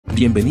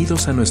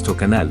Bienvenidos a nuestro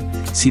canal.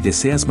 Si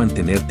deseas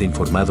mantenerte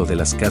informado de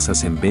las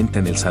casas en venta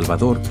en El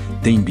Salvador,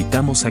 te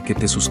invitamos a que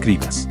te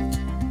suscribas.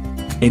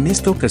 En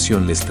esta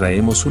ocasión les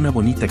traemos una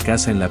bonita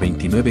casa en la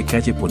 29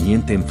 Calle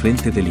Poniente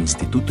enfrente del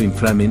Instituto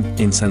Inframen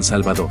en San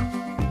Salvador.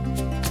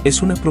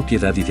 Es una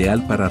propiedad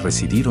ideal para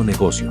residir o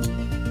negocio.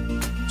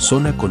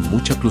 Zona con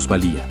mucha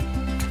plusvalía.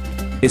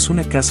 Es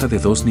una casa de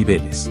 2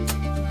 niveles.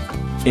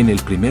 En el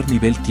primer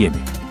nivel tiene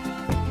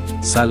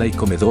sala y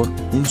comedor,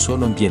 un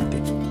solo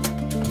ambiente.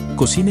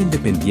 Cocina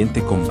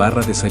independiente con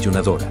barra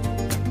desayunadora.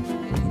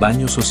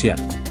 Baño social.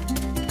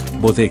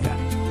 Bodega.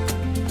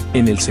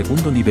 En el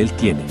segundo nivel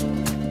tiene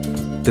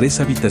 3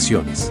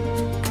 habitaciones.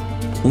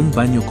 Un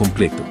baño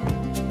completo.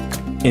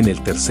 En el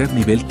tercer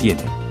nivel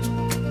tiene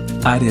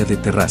área de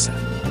terraza.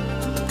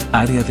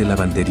 Área de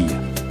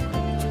lavandería.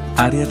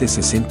 Área de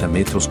 60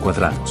 metros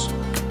cuadrados.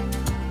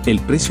 El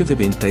precio de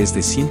venta es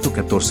de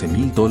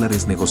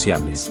 $114,000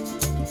 negociables.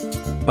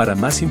 Para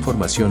más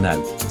información al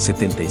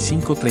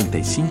 75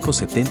 35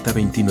 70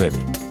 29.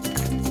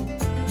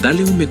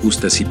 Dale un me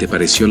gusta si te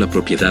pareció la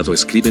propiedad o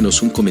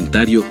escríbenos un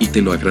comentario y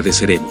te lo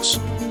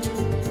agradeceremos.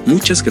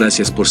 Muchas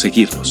gracias por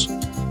seguirnos.